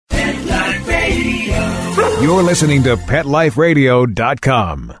You're listening to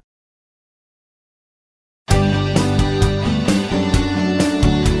PetLifeRadio.com.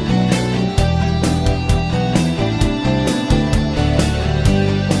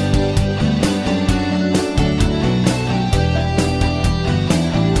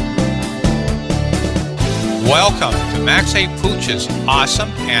 Welcome to Max A. Pooch's Awesome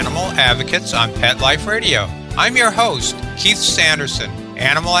Animal Advocates on Pet Life Radio. I'm your host, Keith Sanderson,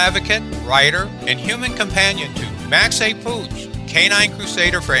 animal advocate, writer, and human companion to Max A. Pooch, canine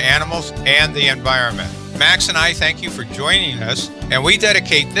crusader for animals and the environment. Max and I thank you for joining us, and we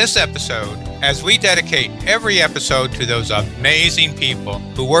dedicate this episode, as we dedicate every episode, to those amazing people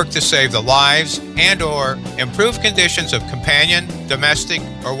who work to save the lives and/or improve conditions of companion, domestic,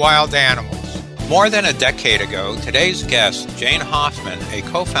 or wild animals. More than a decade ago, today's guest, Jane Hoffman, a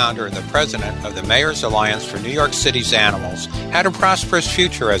co-founder and the president of the Mayor's Alliance for New York City's Animals, had a prosperous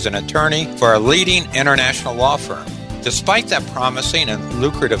future as an attorney for a leading international law firm. Despite that promising and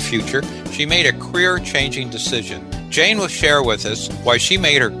lucrative future, she made a career-changing decision. Jane will share with us why she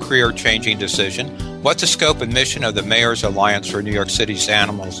made her career-changing decision, what the scope and mission of the Mayor's Alliance for New York City's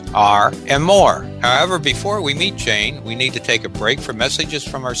Animals are, and more. However, before we meet Jane, we need to take a break for messages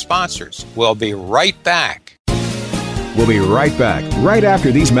from our sponsors. We'll be right back. We'll be right back, right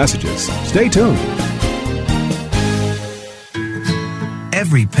after these messages. Stay tuned.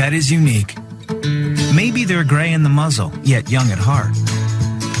 Every pet is unique. Maybe they're gray in the muzzle, yet young at heart.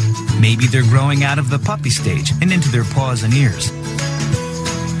 Maybe they're growing out of the puppy stage and into their paws and ears.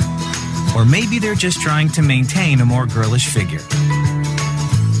 Or maybe they're just trying to maintain a more girlish figure.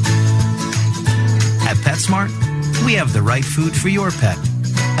 At PetSmart, we have the right food for your pet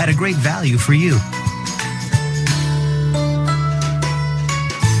at a great value for you.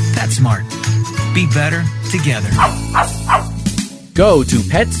 PetSmart. Be better together. Go to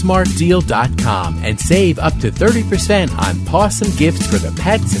PetSmartDeal.com and save up to 30% on awesome gifts for the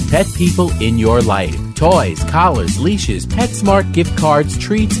pets and pet people in your life. Toys, collars, leashes, PetSmart gift cards,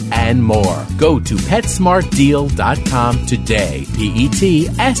 treats, and more. Go to PetSmartDeal.com today.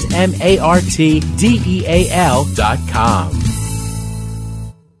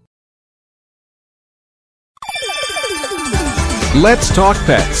 Let's Talk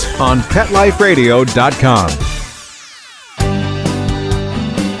Pets on PetLifeRadio.com.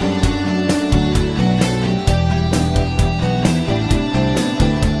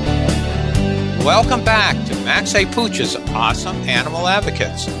 Welcome back to Max A. Pooch's Awesome Animal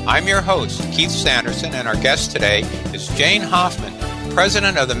Advocates. I'm your host, Keith Sanderson, and our guest today is Jane Hoffman,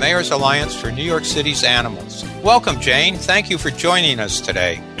 president of the Mayor's Alliance for New York City's Animals. Welcome, Jane. Thank you for joining us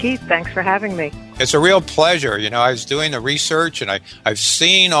today. Keith, thanks for having me. It's a real pleasure. You know, I was doing the research, and I've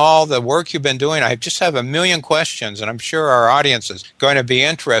seen all the work you've been doing. I just have a million questions, and I'm sure our audience is going to be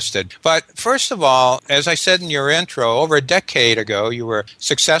interested. But first of all, as I said in your intro, over a decade ago, you were a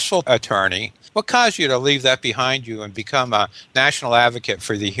successful attorney. What caused you to leave that behind you and become a national advocate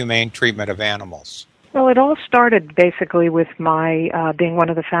for the humane treatment of animals? Well, it all started basically with my being one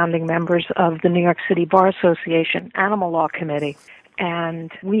of the founding members of the New York City Bar Association Animal Law Committee.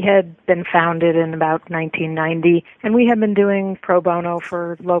 And we had been founded in about 1990, and we had been doing pro bono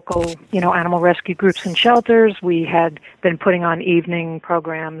for local, animal rescue groups and shelters. We had been putting on evening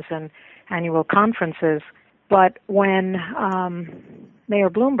programs and annual conferences. But when Mayor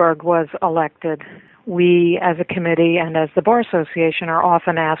Bloomberg was elected, we as a committee and as the Bar Association are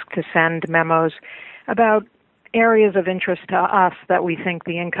often asked to send memos about areas of interest to us that we think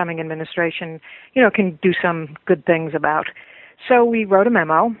the incoming administration, can do some good things about. So we wrote a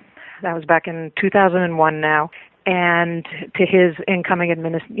memo, that was back in 2001 now, and to his incoming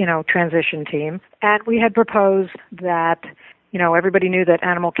transition team. And we had proposed that everybody knew that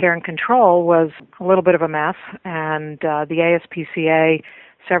animal care and control was a little bit of a mess, and the ASPCA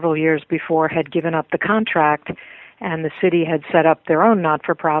several years before had given up the contract, and the city had set up their own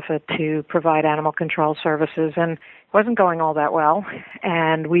not-for-profit to provide animal control services, and it wasn't going all that well.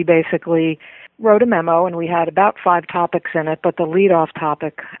 And we basically wrote a memo, and we had about 5 topics in it, but the lead-off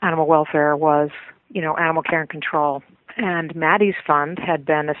topic, animal welfare, was, animal care and control. And Maddie's Fund had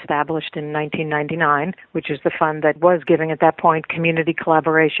been established in 1999, which is the fund that was giving at that point community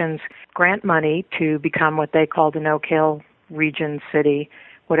collaborations grant money to become what they called an Oak Hill region, city,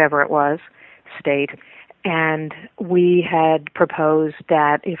 whatever it was, state. And we had proposed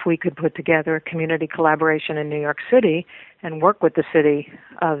that if we could put together a community collaboration in New York City and work with the city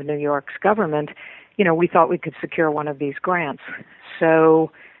of New York's government, we thought we could secure one of these grants. So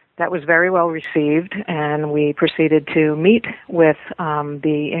that was very well received, and we proceeded to meet with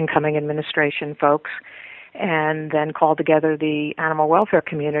the incoming administration folks and then called together the animal welfare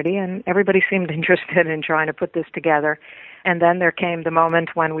community, and everybody seemed interested in trying to put this together. And then there came the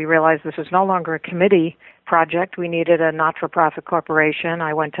moment when we realized this was no longer a committee project. We needed a not-for-profit corporation.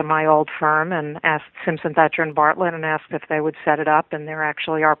 I went to my old firm and asked Simpson, Thacher & Bartlett and asked if they would set it up, and they're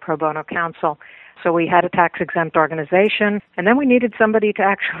actually our pro bono counsel. So we had a tax-exempt organization, and then we needed somebody to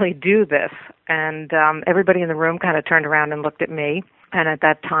actually do this. And everybody in the room kind of turned around and looked at me. And at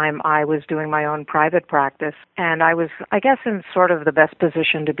that time, I was doing my own private practice. And I was, I guess, in sort of the best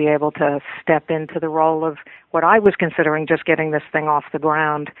position to be able to step into the role of what I was considering just getting this thing off the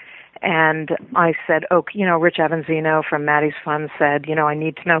ground. And I said, Rich Avanzino from Maddie's Fund said, I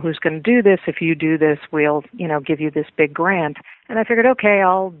need to know who's going to do this. If you do this, we'll, give you this big grant. And I figured, okay,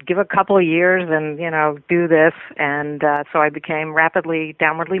 I'll give a couple of years and, do this. And so I became rapidly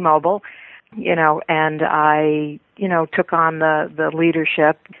downwardly mobile, and I, took on the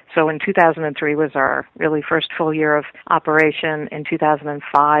leadership. So in 2003 was our really first full year of operation. In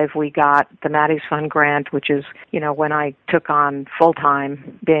 2005, we got the Maddie's Fund grant, which is, when I took on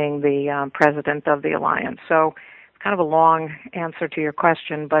full-time being the president of the Alliance. So kind of a long answer to your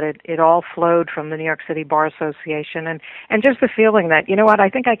question, but it all flowed from the New York City Bar Association and just the feeling that, I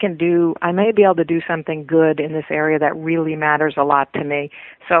think I may be able to do something good in this area that really matters a lot to me.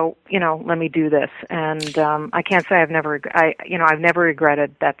 So, let me do this. And I can't say I've never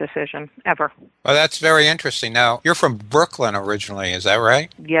regretted that decision, ever. Well, that's very interesting. Now, you're from Brooklyn originally, is that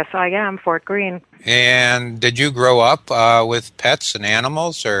right? Yes, I am, Fort Greene. And did you grow up with pets and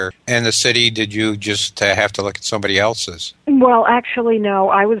animals, or in the city did you just have to look at somebody else's? Well, actually, no.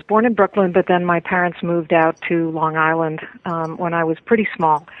 I was born in Brooklyn, but then my parents moved out to Long Island when I was pretty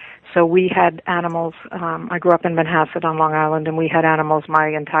small. So we had animals. I grew up in Manhasset on Long Island, and we had animals my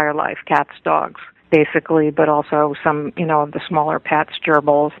entire life, cats, dogs, basically, but also some, of the smaller pets,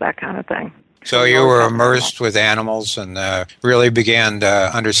 gerbils, that kind of thing. So you were immersed with animals and really began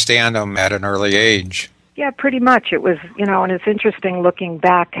to understand them at an early age. Yeah, pretty much. It was, and it's interesting looking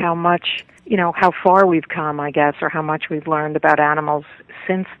back how much, how far we've come, I guess, or how much we've learned about animals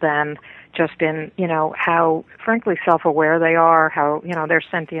since then, just in, how, frankly, self-aware they are, how, they're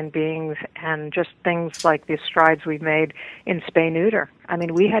sentient beings, and just things like the strides we've made in spay-neuter. I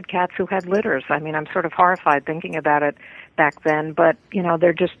mean, we had cats who had litters. I mean, I'm sort of horrified thinking about it back then, but,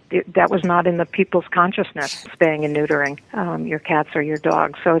 that was not in the people's consciousness, spaying and neutering your cats or your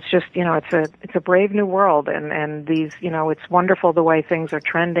dogs. So it's just, it's a brave new world, and these, it's wonderful the way things are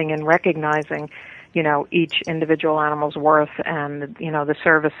trending and recognizing each individual animal's worth and, the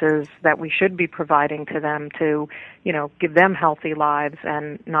services that we should be providing to them to, give them healthy lives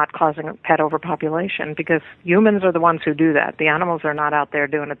and not causing a pet overpopulation, because humans are the ones who do that. The animals are not out there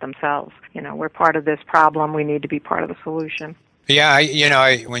doing it themselves. We're part of this problem. We need to be part of the solution. Yeah,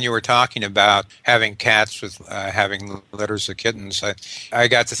 when you were talking about having cats with having litters of kittens, I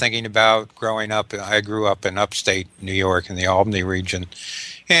got to thinking about growing up. I grew up in upstate New York in the Albany region.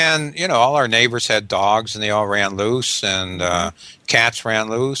 And, all our neighbors had dogs, and they all ran loose, and cats ran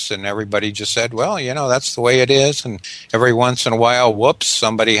loose, and everybody just said, well, that's the way it is. And every once in a while, whoops,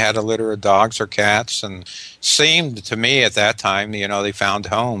 somebody had a litter of dogs or cats, and seemed to me at that time, they found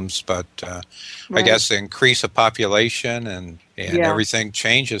homes. But right. I guess the increase of population and everything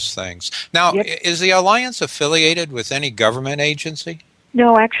changes things. Now, Is the Alliance affiliated with any government agency?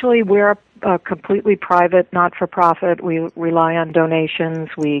 No, actually, we're a completely private, not-for-profit. We rely on donations.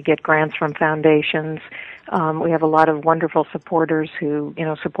 We get grants from foundations. We have a lot of wonderful supporters who,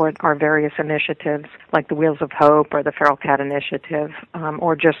 support our various initiatives, like the Wheels of Hope or the Feral Cat Initiative,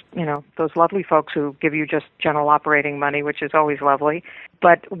 or just, those lovely folks who give you just general operating money, which is always lovely.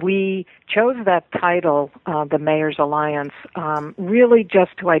 But we chose that title, the Mayor's Alliance, really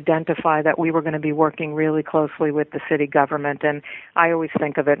just to identify that we were going to be working really closely with the city government. And I always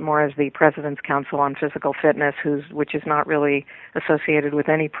think of it more as the President's Council on Physical Fitness, which is not really associated with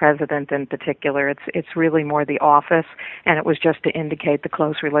any president in particular. It's really more the office, and it was just to indicate the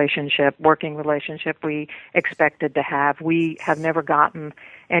close working relationship we expected to have. We have never gotten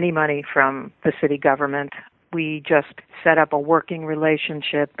any money from the city government. We just set up a working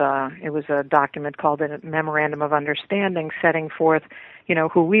relationship. It was a document called a Memorandum of Understanding, setting forth,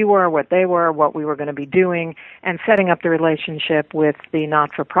 who we were, what they were, what we were going to be doing, and setting up the relationship with the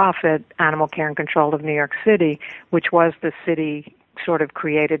not-for-profit Animal Care and Control of New York City, which was the city sort of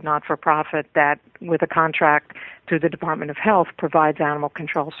created not-for-profit that, with a contract through the Department of Health, provides animal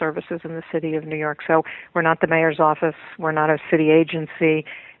control services in the city of New York. So we're not the mayor's office. We're not a city agency.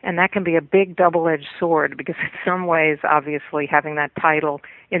 And that can be a big double-edged sword because in some ways, obviously, having that title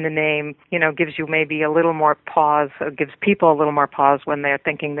in the name, gives you maybe a little more pause, or gives people a little more pause when they're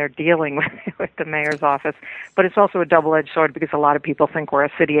thinking they're dealing with the mayor's office. But it's also a double-edged sword because a lot of people think we're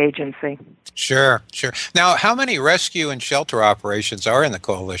a city agency. Sure. Now, how many rescue and shelter operations are in the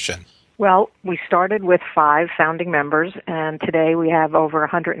coalition? Well, we started with 5 founding members, and today we have over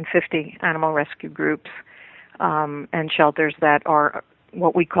 150 animal rescue groups and shelters that are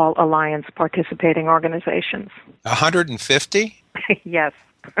what we call alliance participating organizations. 150? Yes.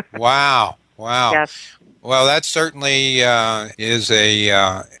 Wow. Yes. Well, that certainly is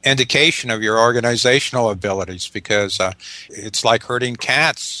a indication of your organizational abilities because it's like herding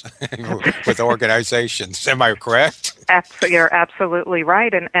cats with organizations. Am I correct? You're absolutely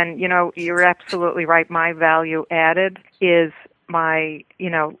right. And you're absolutely right. My value added is my,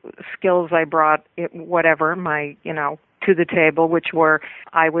 skills I brought, to the table, which were,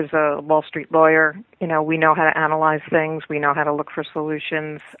 I was a Wall Street lawyer. We know how to analyze things. We know how to look for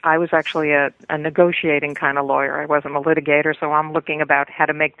solutions. I was actually a negotiating kind of lawyer. I wasn't a litigator, so I'm looking about how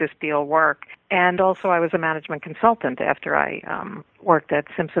to make this deal work. And also I was a management consultant after I worked at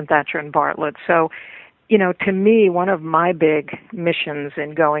Simpson Thacher and Bartlett. So, to me, one of my big missions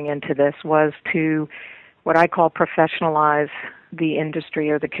in going into this was to what I call professionalize the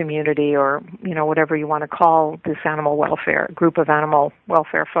industry or the community or, whatever you want to call this animal welfare, group of animal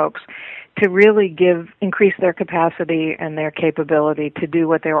welfare folks, to really increase their capacity and their capability to do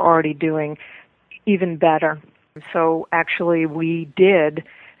what they're already doing even better. So actually we did,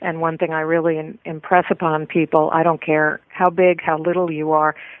 and one thing I really impress upon people, I don't care how big, how little you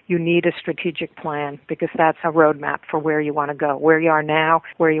are, you need a strategic plan because that's a roadmap for where you want to go, where you are now,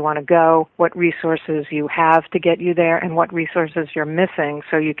 where you want to go, what resources you have to get you there, and what resources you're missing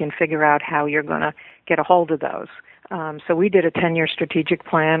so you can figure out how you're going to get a hold of those. So we did a 10-year strategic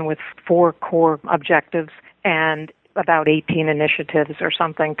plan with 4 core objectives and about 18 initiatives or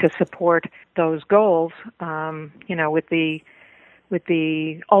something to support those goals, with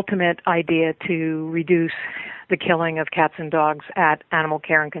the ultimate idea to reduce the killing of cats and dogs at Animal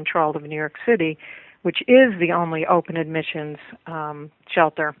Care and Control of New York City, which is the only open admissions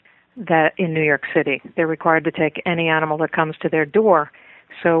shelter that in New York City. They're required to take any animal that comes to their door.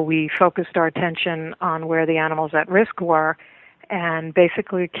 So we focused our attention on where the animals at risk were and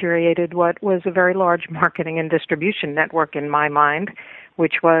basically curated what was a very large marketing and distribution network in my mind,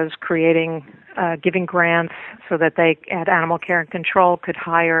 which was giving grants so that they, at Animal Care and Control, could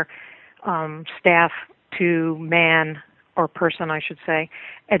hire staff to man, or person, I should say,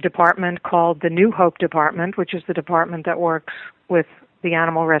 a department called the New Hope Department, which is the department that works with the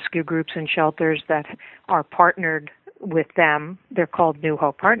animal rescue groups and shelters that are partnered with them. They're called New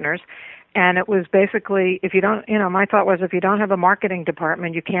Hope Partners. And it was basically, my thought was if you don't have a marketing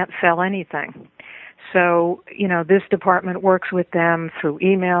department, you can't sell anything. So, this department works with them through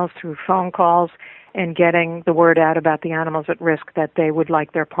emails, through phone calls, and getting the word out about the animals at risk that they would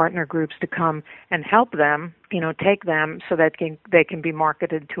like their partner groups to come and help them, take them so that they can be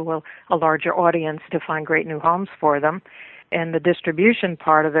marketed to a larger audience to find great new homes for them. And the distribution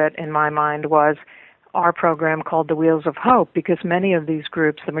part of it, in my mind, was our program called the Wheels of Hope, because many of these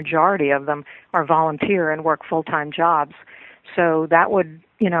groups, the majority of them, are volunteer and work full-time jobs. So that would,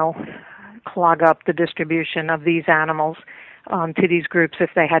 clog up the distribution of these animals to these groups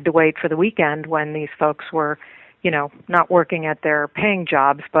if they had to wait for the weekend when these folks were, not working at their paying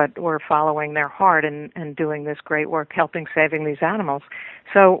jobs, but were following their heart and doing this great work, saving these animals.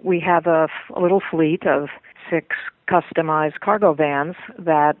 So we have a little fleet of 6 customized cargo vans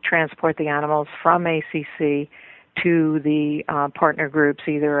that transport the animals from ACC to the partner groups,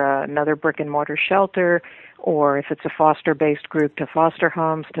 either another brick-and-mortar shelter, or if it's a foster-based group, to foster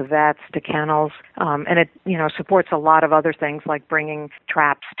homes, to vets, to kennels. And it, supports a lot of other things like bringing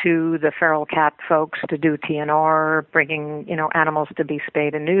traps to the feral cat folks to do TNR, bringing, animals to be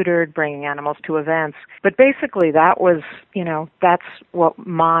spayed and neutered, bringing animals to events. But basically that was, that's what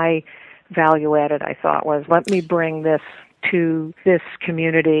my value added, I thought, was let me bring this to this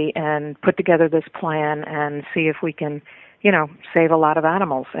community and put together this plan and see if we can, save a lot of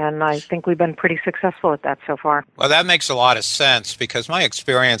animals. And I think we've been pretty successful at that so far. Well, that makes a lot of sense because my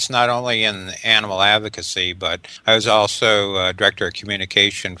experience not only in animal advocacy, but I was also director of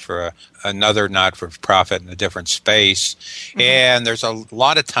communication for another not-for-profit in a different space. Mm-hmm. And there's a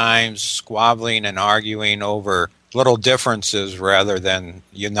lot of times squabbling and arguing over little differences rather than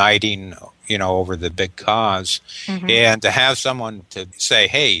uniting, over the big cause. Mm-hmm. And to have someone to say,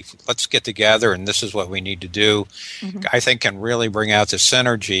 hey, let's get together and this is what we need to do, mm-hmm. I think can really bring out the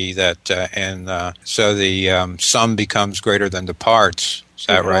synergy that, so the sum becomes greater than the parts. Is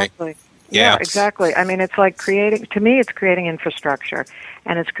that exactly. right? Yeah, exactly. I mean, it's like it's creating infrastructure,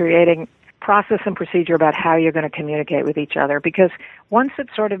 and it's creating process and procedure about how you're going to communicate with each other, because once it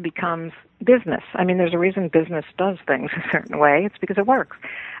sort of becomes business, I mean, there's a reason business does things a certain way. It's because it works.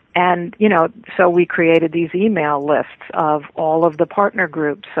 And, so we created these email lists of all of the partner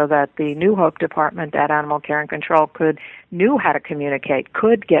groups so that the New Hope department at Animal Care and Control knew how to communicate,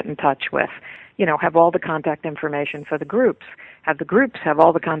 could get in touch with, have all the contact information for the groups, have the groups have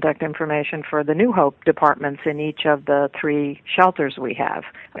all the contact information for the New Hope departments in each of the 3 shelters we have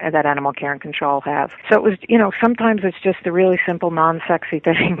that Animal Care and Control have. So it was, sometimes it's just the really simple, non-sexy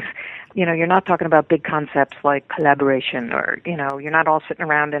things. You're not talking about big concepts like collaboration or, you're not all sitting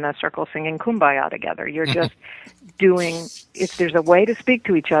around in a circle singing Kumbaya together. You're just if there's a way to speak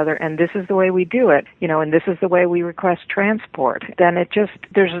to each other and this is the way we do it, and this is the way we request transport, then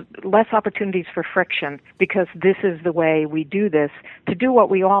there's less opportunities for friction because this is the way we do this to do what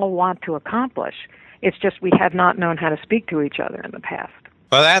we all want to accomplish. It's just we have not known how to speak to each other in the past.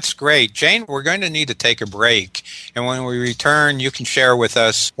 Well, that's great. Jane, we're going to need to take a break. And when we return, you can share with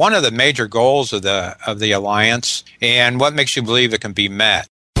us one of the major goals of the Alliance and what makes you believe it can be met.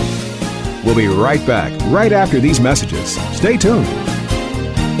 We'll be right back, right after these messages. Stay tuned.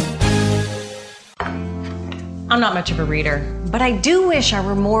 I'm not much of a reader, but I do wish I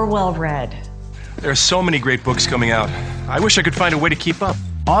were more well-read. There are so many great books coming out. I wish I could find a way to keep up.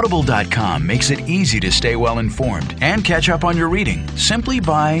 Audible.com makes it easy to stay well-informed and catch up on your reading simply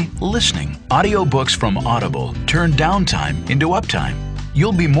by listening. Audiobooks from Audible turn downtime into uptime.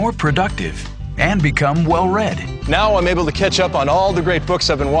 You'll be more productive and become well-read. Now I'm able to catch up on all the great books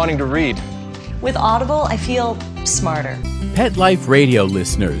I've been wanting to read. With Audible, I feel smarter. Pet Life Radio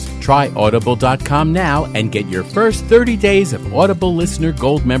listeners, try Audible.com now and get your first 30 days of Audible Listener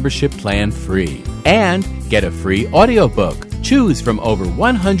Gold membership plan free. And get a free audiobook. Choose from over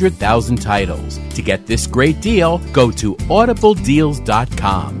 100,000 titles. To get this great deal, go to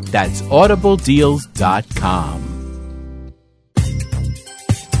audibledeals.com. That's audibledeals.com.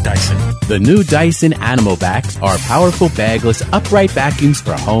 Dyson. The new Dyson Animal Vacs are powerful bagless upright vacuums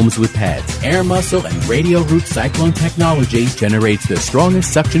for homes with pets. Air muscle and radio root cyclone technology generates the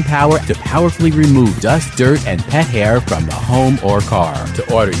strongest suction power to powerfully remove dust, dirt, and pet hair from the home or car.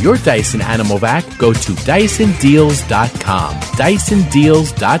 To order your Dyson Animal Vac, go to DysonDeals.com.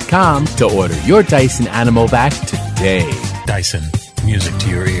 DysonDeals.com to order your Dyson Animal Vac today. Dyson. Music to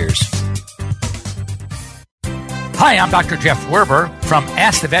your ears. Hi, I'm Dr. Jeff Werber from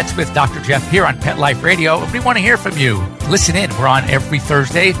Ask the Vets with Dr. Jeff here on Pet Life Radio. We want to hear from you. Listen in. We're on every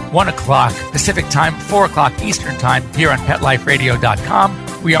Thursday, 1 o'clock Pacific Time, 4 o'clock Eastern Time here on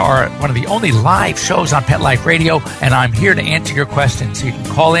PetLifeRadio.com. We are one of the only live shows on Pet Life Radio, and I'm here to answer your questions. So you can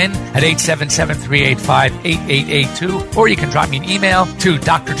call in at 877-385-8882, or you can drop me an email to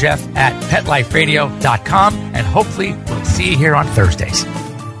drjeff@PetLifeRadio.com, and hopefully we'll see you here on Thursdays.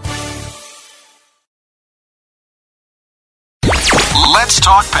 Let's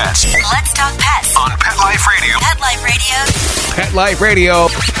talk pets. Let's talk pets On Pet Life Radio. Pet Life Radio.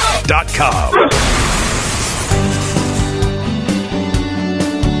 PetLifeRadio.com.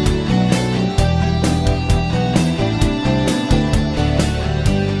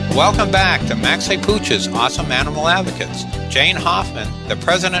 Welcome back to Max A. Pooch's Awesome Animal Advocates. Jane Hoffman, the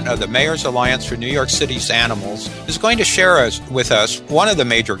president of the Mayor's Alliance for New York City's Animals, is going to share with us one of the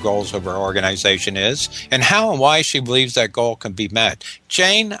major goals of her organization is and how and why she believes that goal can be met.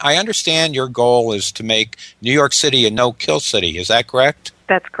 Jane, I understand your goal is to make New York City a no-kill city. Is that correct?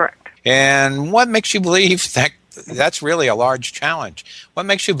 That's correct. And what makes you believe that that's really a large challenge? What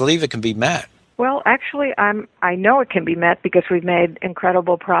makes you believe it can be met? Well, actually, I know it can be met because we've made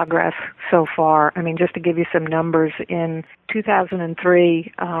incredible progress so far. I mean, just to give you some numbers, in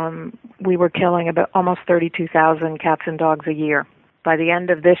 2003, we were killing about almost 32,000 cats and dogs a year. By the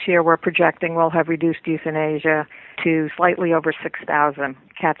end of this year, we're projecting we'll have reduced euthanasia to slightly over 6,000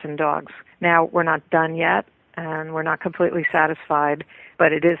 cats and dogs. Now, we're not done yet, and we're not completely satisfied,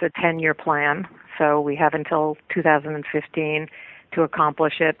 but it is a 10-year plan, so we have until 2015 to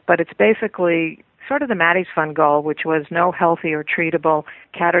accomplish it. But it's basically sort of the Maddie's Fund goal, which was no healthy or treatable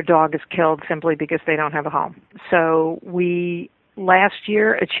cat or dog is killed simply because they don't have a home. So we last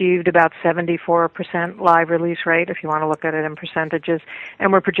year achieved about 74% live release rate, if you want to look at it in percentages,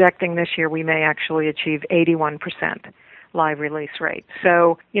 and we're projecting this year we may actually achieve 81% live release rate.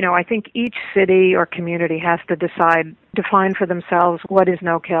 So, I think each city or community has to define for themselves what is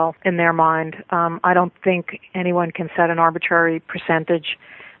no-kill in their mind. I don't think anyone can set an arbitrary percentage.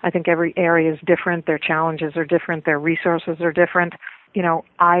 I think every area is different. Their challenges are different. Their resources are different.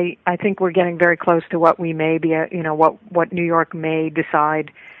 I think we're getting very close to what we may be, what New York may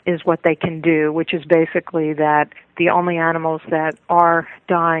decide is what they can do, which is basically that the only animals that are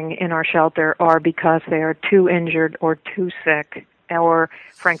dying in our shelter are because they are too injured or too sick or,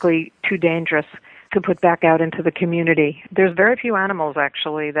 frankly, too dangerous to put back out into the community. There's very few animals,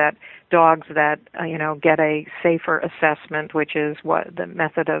 actually, dogs that, get a safer assessment, which is what the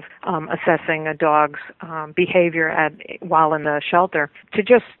method of assessing a dog's behavior while in the shelter, to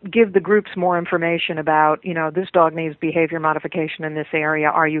just give the groups more information about, this dog needs behavior modification in this area.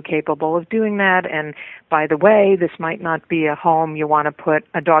 Are you capable of doing that? And by the way, this might not be a dog you want to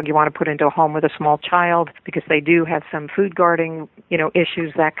put into a home with a small child because they do have some food guarding,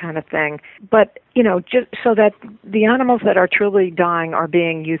 issues, that kind of thing. But, just so that the animals that are truly dying are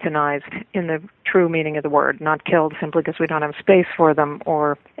being euthanized in the true meaning of the word, not killed simply because we don't have space for them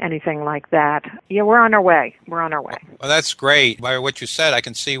or anything like that. Yeah, we're on our way. Well, that's great. By what you said, I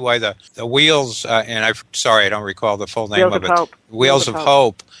can see why the Wheels, and I don't recall the full name of it. Hope. Wheels of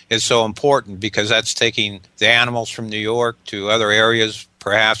Hope is so important because that's taking the animals from New York to other areas,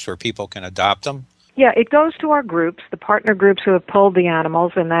 perhaps, where people can adopt them. Yeah, it goes to our groups, the partner groups who have pulled the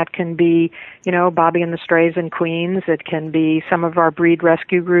animals, and that can be, Bobby and the Strays in Queens. It can be some of our breed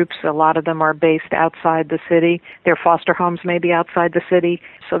rescue groups. A lot of them are based outside the city. Their foster homes may be outside the city,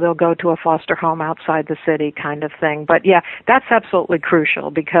 so they'll go to a foster home outside the city kind of thing. But, yeah, that's absolutely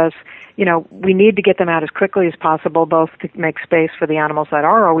crucial because, we need to get them out as quickly as possible, both to make space for the animals that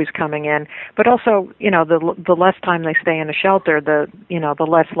are always coming in, but also, the less time they stay in a shelter, the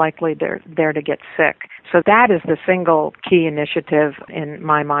less likely they're there to get sick. So that is the single key initiative in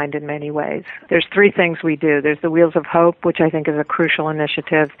my mind in many ways. There's 3 things we do. There's the Wheels of Hope, which I think is a crucial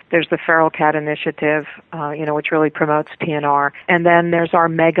initiative. There's the Feral Cat Initiative, which really promotes TNR. And then there's our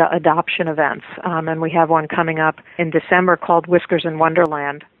mega adoption events. And we have one coming up in December called Whiskers in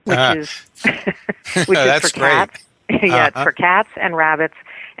Wonderland, which is for cats. Yeah, it's for cats and rabbits.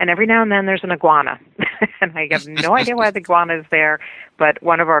 And every now and then there's an iguana. And I have no idea why the iguana is there, but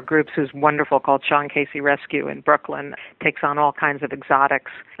one of our groups who's wonderful called Sean Casey Rescue in Brooklyn takes on all kinds of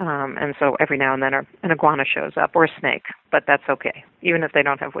exotics. And so every now and then an iguana shows up, or a snake, but that's okay, even if they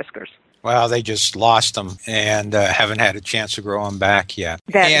don't have whiskers. Well, they just lost them and haven't had a chance to grow them back yet.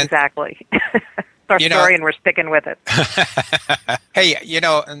 Exactly. Our story, and we're sticking with it. Hey,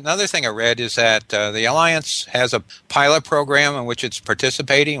 another thing I read is that the Alliance has a pilot program in which it's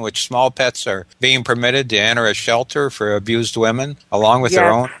participating, in which small pets are being permitted to enter a shelter for abused women along with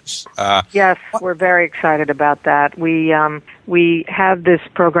their owners. Yes, we're very excited about that. We have this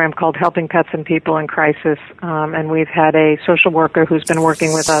program called Helping Pets and People in Crisis, and we've had a social worker who's been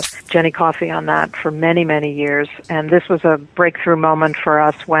working with us, Jenny Coffey, on that for many, many years. And this was a breakthrough moment for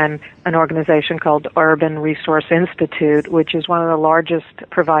us when an organization called Urban Resource Institute, which is one of the largest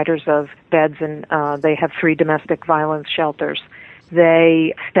providers of beds, and they have 3 domestic violence shelters.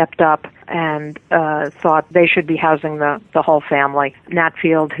 They stepped up and thought they should be housing the whole family. Nat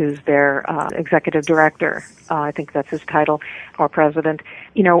Field, who's their executive director, I think that's his title, or president,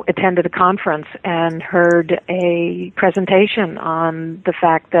 attended a conference and heard a presentation on the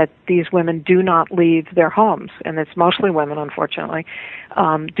fact that these women do not leave their homes, and it's mostly women, unfortunately,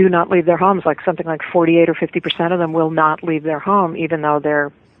 do not leave their homes. Like something like 48 or 50% of them will not leave their home, even though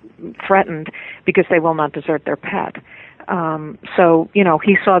they're threatened, because they will not desert their pet. So,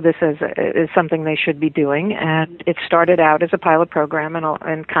 he saw this as something they should be doing, and it started out as a pilot program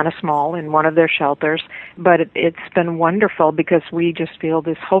and kind of small in one of their shelters, but it's been wonderful because we just feel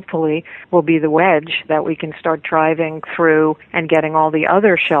this hopefully will be the wedge that we can start driving through and getting all the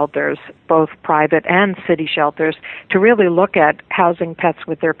other shelters, both private and city shelters, to really look at housing pets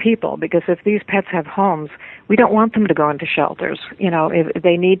with their people, because if these pets have homes, we don't want them to go into shelters. If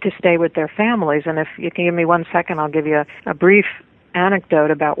they need to stay with their families. And if you can give me 1 second, I'll give you a brief anecdote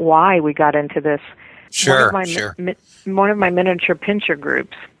about why we got into this. Sure. One of my miniature pincher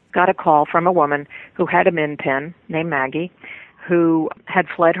groups got a call from a woman who had a min pin named Maggie, who had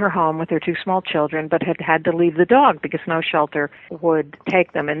fled her home with her 2 small children, but had to leave the dog because no shelter would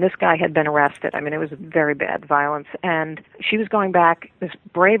take them. And this guy had been arrested. It was very bad violence. And she was going back, this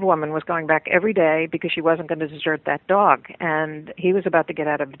brave woman was going back every day because she wasn't going to desert that dog. And he was about to get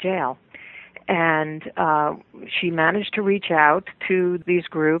out of jail. And she managed to reach out to these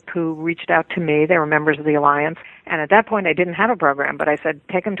group who reached out to me. They were members of the Alliance. And at that point, I didn't have a program, but I said,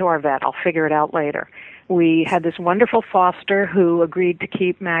 take him to our vet. I'll figure it out later. We had this wonderful foster who agreed to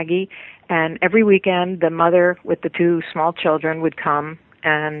keep Maggie. And every weekend, the mother with the 2 small children would come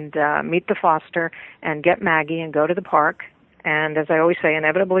and meet the foster and get Maggie and go to the park And as I always say,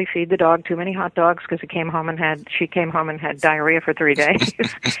 inevitably feed the dog too many hot dogs because she came home and had diarrhea for 3 days.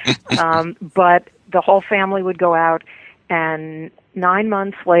 But the whole family would go out, and 9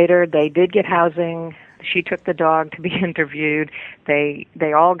 months later, they did get housing. She took the dog to be interviewed. They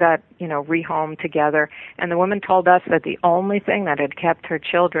all got, rehomed together. And the woman told us that the only thing that had kept her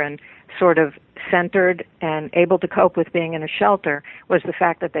children sort of centered and able to cope with being in a shelter was the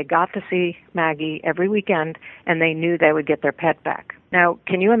fact that they got to see Maggie every weekend, and they knew they would get their pet back. Now,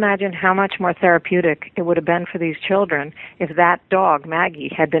 can you imagine how much more therapeutic it would have been for these children if that dog, Maggie,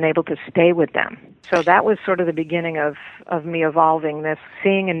 had been able to stay with them? So that was sort of the beginning of me evolving this,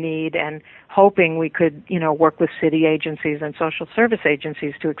 seeing a need and hoping we could, work with city agencies and social service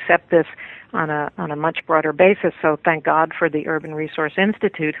agencies to accept this on a much broader basis. So thank God for the Urban Resource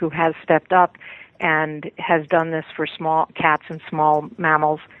Institute, who has stepped up and has done this for small cats and small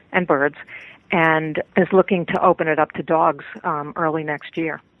mammals and birds, and is looking to open it up to dogs early next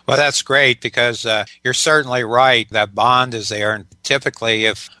year. Well, that's great, because you're certainly right. That bond is there. And typically,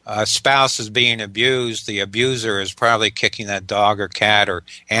 if a spouse is being abused, the abuser is probably kicking that dog or cat or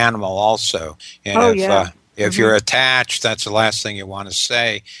animal also. And if you're attached, that's the last thing you want to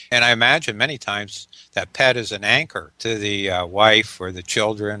say. And I imagine many times that pet is an anchor to the wife or the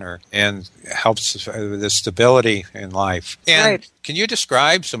children, and helps with the stability in life. And Can you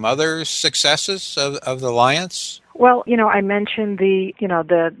describe some other successes of the Alliance? Well, I mentioned the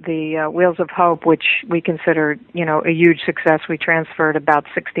Wheels of Hope, which we consider, a huge success. We transferred about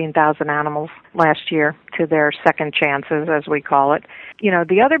 16,000 animals last year to their second chances, as we call it.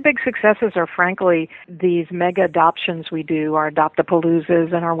 The other big successes are, frankly, these mega adoptions we do, our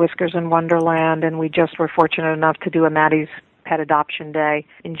Adopt-A-Paloozas and our Whiskers in Wonderland, and we just were fortunate enough to do a Maddie's Pet Adoption Day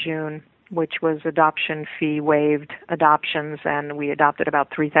in June, which was adoption fee waived adoptions, and we adopted about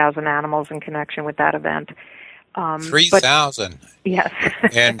 3,000 animals in connection with that event. 3,000. Yes.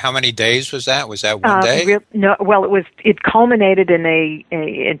 And how many days was that? Was that one day? No. Well, it culminated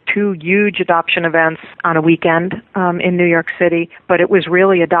in two huge adoption events on a weekend in New York City. But it was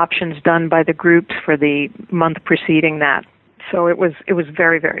really adoptions done by the groups for the month preceding that. So it was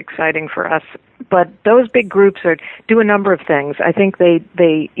very, very exciting for us. But those big groups do a number of things. I think they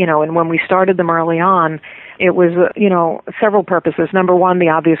and when we started them early on, it was, several purposes. Number one, the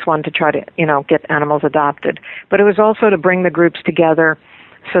obvious one, to try to, get animals adopted. But it was also to bring the groups together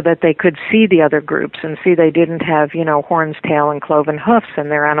so that they could see the other groups and see they didn't have, horns, tail, and cloven hoofs, and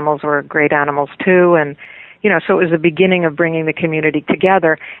their animals were great animals too. And, so it was the beginning of bringing the community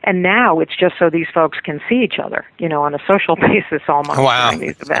together. And now it's just so these folks can see each other, on a social basis almost during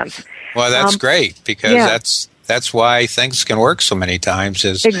these events. Well, that's great, because that's why things can work so many times.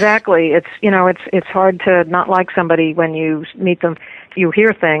 Exactly. It's hard to not like somebody when you meet them. You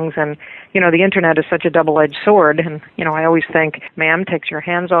hear things, and the internet is such a double-edged sword. And I always think, ma'am, take your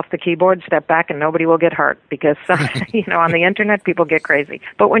hands off the keyboard, step back, and nobody will get hurt, because on the internet people get crazy.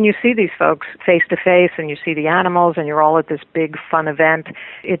 But when you see these folks face to face, and you see the animals, and you're all at this big fun event,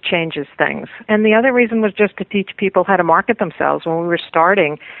 it changes things. And the other reason was just to teach people how to market themselves. When we were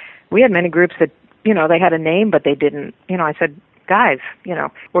starting, we had many groups that they had a name, but they didn't. I said, guys,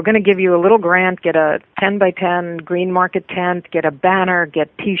 we're going to give you a little grant, get a 10 by 10 green market tent, get a banner,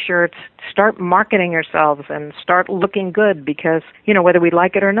 get T-shirts, start marketing yourselves and start looking good, because, whether we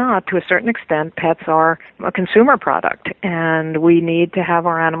like it or not, to a certain extent, pets are a consumer product, and we need to have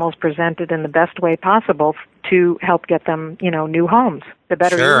our animals presented in the best way possible to help get them, new homes. The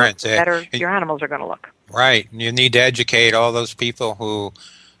better you look, the better your animals are going to look. Right. You need to educate all those people who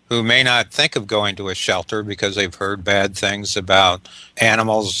may not think of going to a shelter because they've heard bad things about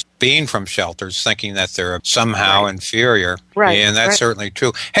animals being from shelters, thinking that they're somehow inferior. Right. And that's certainly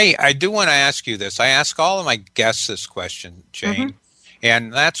true. Hey, I do want to ask you this. I ask all of my guests this question, Jane. Mm-hmm.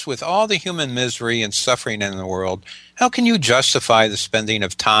 And that's, with all the human misery and suffering in the world, how can you justify the spending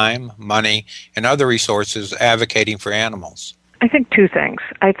of time, money, and other resources advocating for animals? I think two things.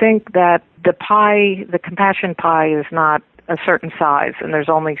 I think that the compassion pie is not a certain size, and there's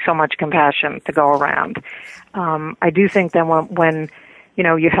only so much compassion to go around. I do think that when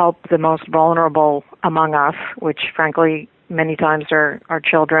you help the most vulnerable among us, which frankly many times are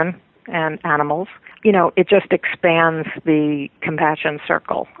children and animals, it just expands the compassion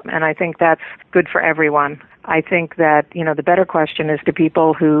circle, and I think that's good for everyone. I think that, the better question is to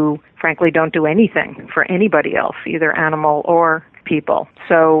people who frankly don't do anything for anybody else, either animal or people.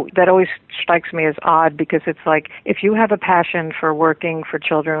 So that always strikes me as odd, because it's like, if you have a passion for working for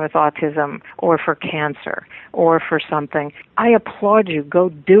children with autism or for cancer or for something, I applaud you. Go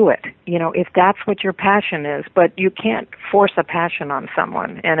do it. You know, if that's what your passion is, but you can't force a passion on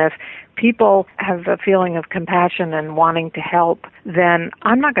someone. And if people have a feeling of compassion and wanting to help, then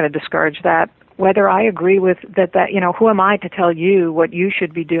I'm not going to discourage that. Whether I agree with that, you know, who am I to tell you what you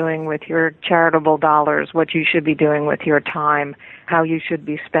should be doing with your charitable dollars, what you should be doing with your time, how you should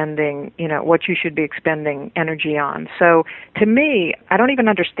be spending, you know, what you should be expending energy on. So to me, I don't even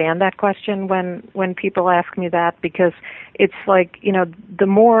understand that question when people ask me that, because it's like, you know, the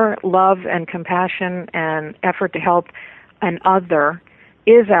more love and compassion and effort to help an other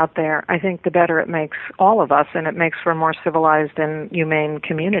is out there, I think the better it makes all of us, and it makes for a more civilized and humane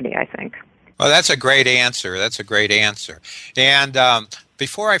community, I think. Well, that's a great answer. And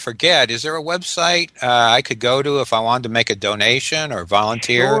before I forget, is there a website I could go to if I wanted to make a donation or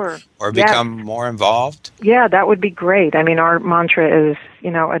volunteer or become more involved? Yeah, that would be great. I mean, our mantra is, you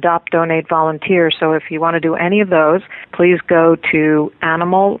know, adopt, donate, volunteer. So if you want to do any of those, please go to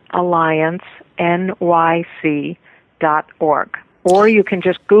animalalliancenyc.org. Or you can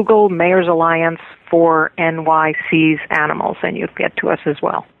just Google Mayor's Alliance for NYC's Animals, and you'll get to us as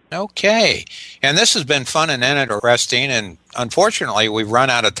well. Okay. And this has been fun and interesting, and unfortunately, we've run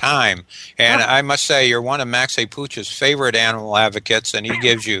out of time. And I must say, you're one of Max A. Pooch's favorite animal advocates, and he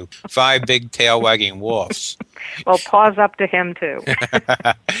gives you 5 big tail-wagging wolves. Well, paws up to him, too.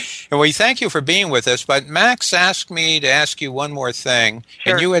 And we thank you for being with us, but Max asked me to ask you one more thing.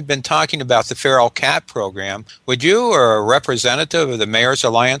 Sure. And you had been talking about the Feral Cat program. Would you or a representative of the Mayor's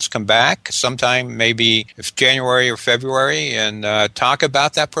Alliance come back sometime, maybe if January or February, and talk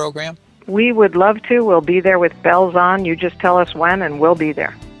about that program? We would love to. We'll be there with bells on. You just tell us when, and we'll be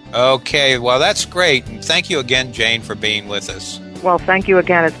there. Okay, well, that's great. And thank you again, Jane, for being with us. Well, thank you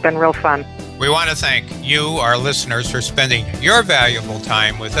again. It's been real fun. We want to thank you, our listeners, for spending your valuable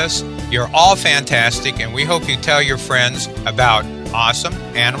time with us. You're all fantastic, and we hope you tell your friends about awesome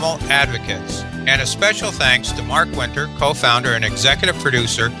animal advocates. And a special thanks to Mark Winter, co-founder and executive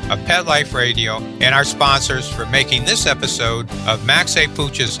producer of Pet Life Radio, and our sponsors for making this episode of Max A.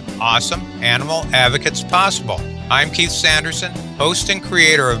 Pooch's Awesome Animal Advocates possible. I'm Keith Sanderson, host and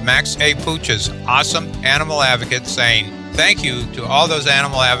creator of Max A. Pooch's Awesome Animal Advocates, saying thank you to all those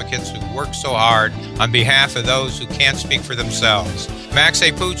animal advocates who work so hard on behalf of those who can't speak for themselves. Max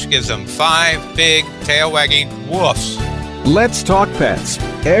A. Pooch gives them 5 big tail-wagging woofs. Let's Talk Pets,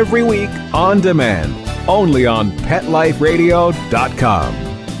 every week on demand, only on PetLifeRadio.com.